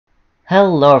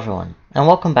Hello everyone, and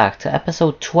welcome back to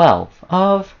episode 12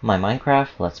 of my Minecraft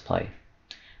Let's Play.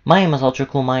 My name is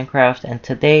UltraCool Minecraft, and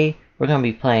today we're going to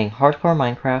be playing Hardcore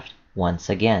Minecraft once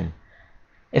again.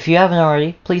 If you haven't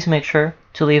already, please make sure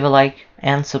to leave a like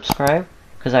and subscribe,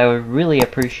 because I would really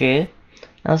appreciate it.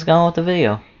 Now let's go on with the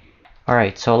video.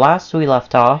 Alright, so last we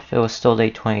left off, it was still day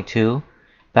 22,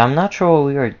 but I'm not sure what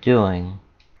we were doing.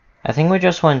 I think we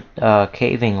just went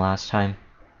caving last time.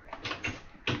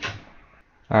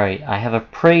 Alright, I have a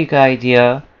pretty good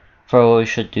idea for what we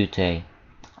should do today.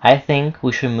 I think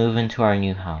we should move into our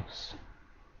new house.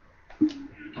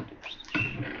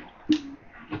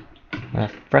 Where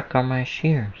the frick are my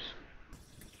shears?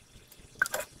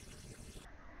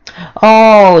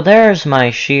 Oh, there's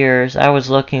my shears. I was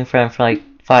looking for them for like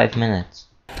 5 minutes.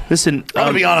 Listen, I'm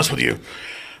gonna be honest with you.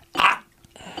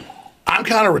 I'm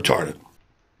kind of retarded.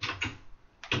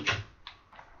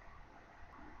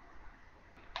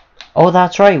 Oh,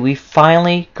 that's right. We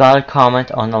finally got a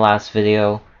comment on the last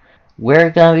video. We're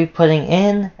gonna be putting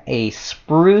in a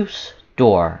spruce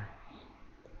door.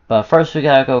 But first we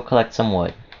gotta go collect some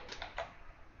wood.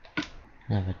 I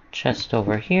have a chest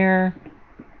over here.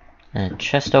 And a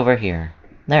chest over here.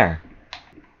 There.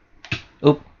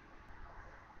 Oop.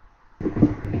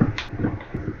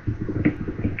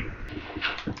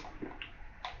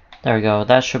 There we go.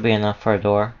 That should be enough for a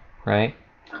door, right?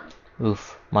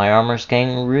 Oof. My armor's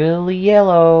getting really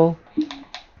yellow.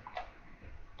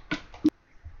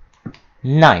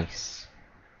 Nice.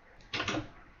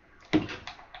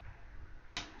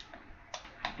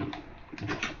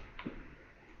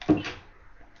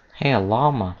 Hey, a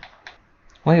llama.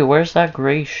 Wait, where's that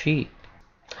gray sheep?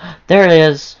 There it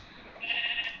is.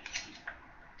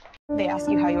 They ask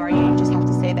you how you are, you just have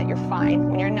to say that you're fine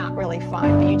when you're not really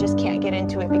fine, but you just can't get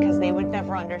into it because they would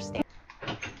never understand.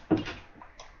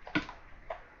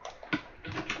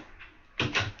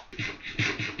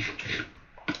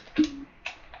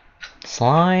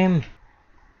 Slime.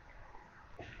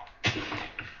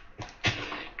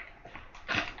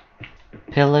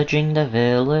 Pillaging the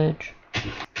village.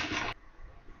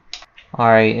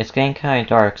 Alright, it's getting kinda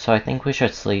dark, so I think we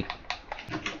should sleep.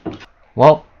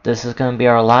 Well, this is gonna be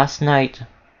our last night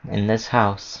in this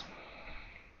house.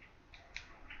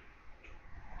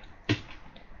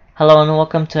 Hello and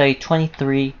welcome to day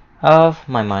 23 of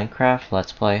my Minecraft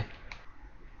Let's Play.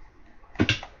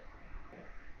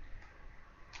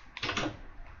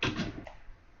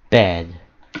 Bed.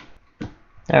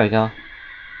 There we go.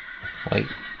 Wait.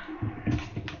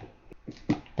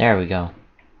 There we go.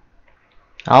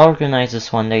 I'll organize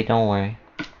this one day, don't worry.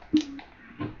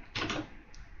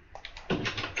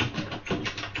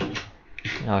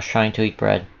 I was trying to eat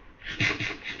bread.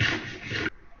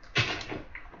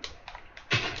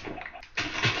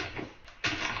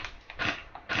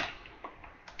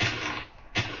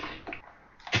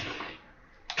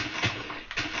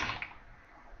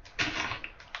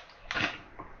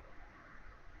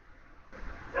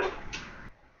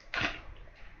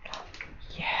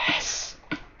 Yes!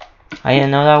 I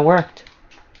didn't know that worked.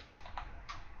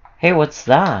 Hey, what's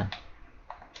that?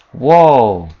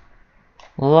 Whoa!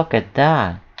 Look at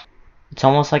that. It's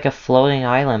almost like a floating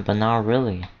island, but not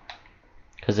really.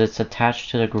 Because it's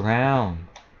attached to the ground.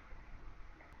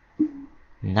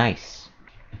 Nice.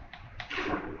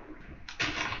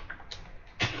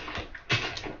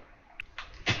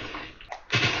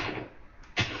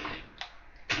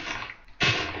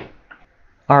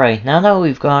 Alright, now that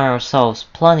we've got ourselves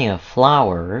plenty of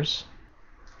flowers,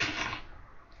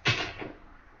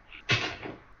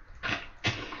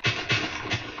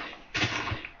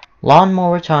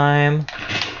 lawnmower time!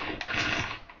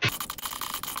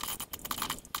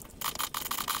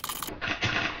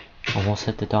 Almost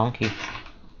hit the donkey.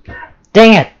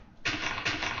 Dang it!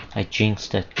 I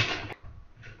jinxed it.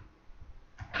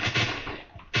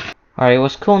 Alright, it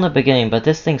was cool in the beginning, but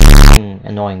this thing's f***ing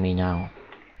annoying me now.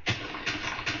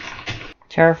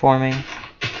 Terraforming.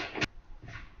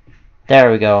 There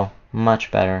we go.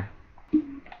 Much better.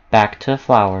 Back to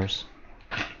flowers.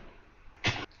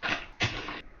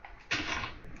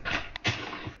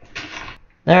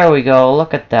 There we go,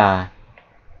 look at that.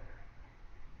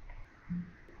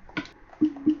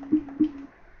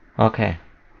 Okay.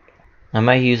 I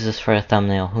might use this for a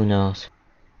thumbnail, who knows.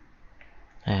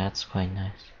 Yeah, that's quite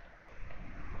nice.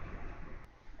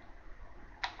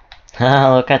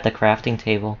 Look at the crafting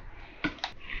table.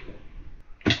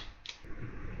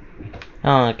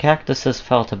 Oh, the cactuses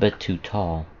felt a bit too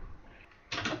tall.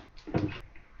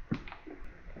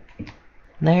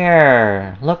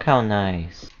 There! Look how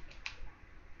nice.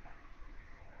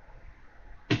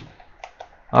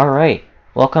 Alright,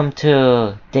 welcome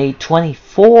to day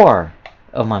 24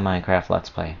 of my Minecraft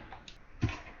Let's Play.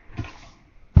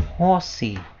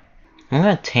 horsey. I'm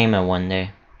gonna tame it one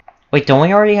day. Wait, don't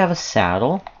we already have a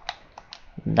saddle?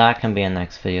 That can be a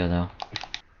next video though.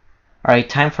 Alright,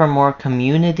 time for more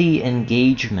community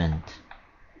engagement.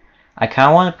 I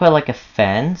kinda wanna put like a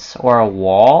fence or a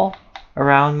wall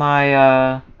around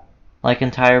my like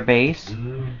entire base.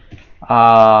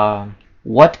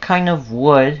 What kind of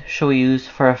wood should we use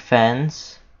for a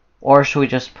fence? Or should we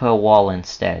just put a wall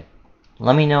instead?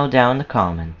 Let me know down in the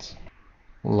comments.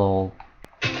 Lol.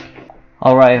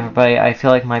 Alright everybody, I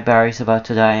feel like my battery's about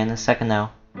to die in a second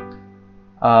now.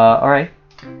 Alright.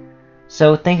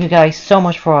 So thank you guys so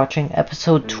much for watching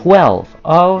episode 12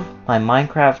 of my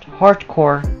Minecraft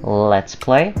Hardcore Let's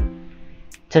Play.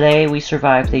 Today we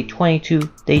survived day 22,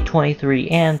 day 23,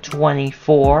 and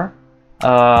 24.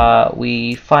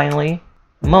 We finally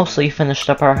mostly finished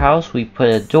up our house. We put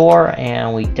a door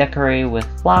and we decorated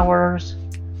with flowers.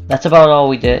 That's about all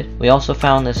we did. We also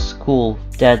found this cool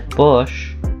dead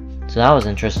bush, so that was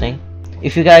interesting.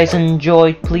 If you guys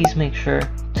enjoyed, please make sure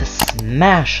to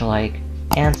smash like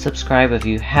and subscribe if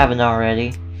you haven't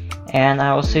already. And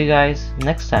I will see you guys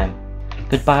next time.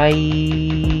 Goodbye.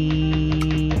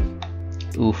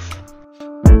 Oof.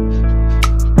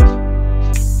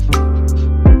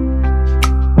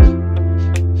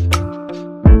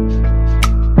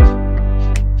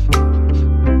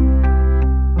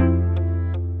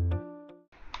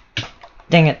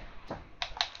 Dang it.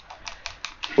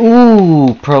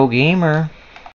 Ooh, pro gamer.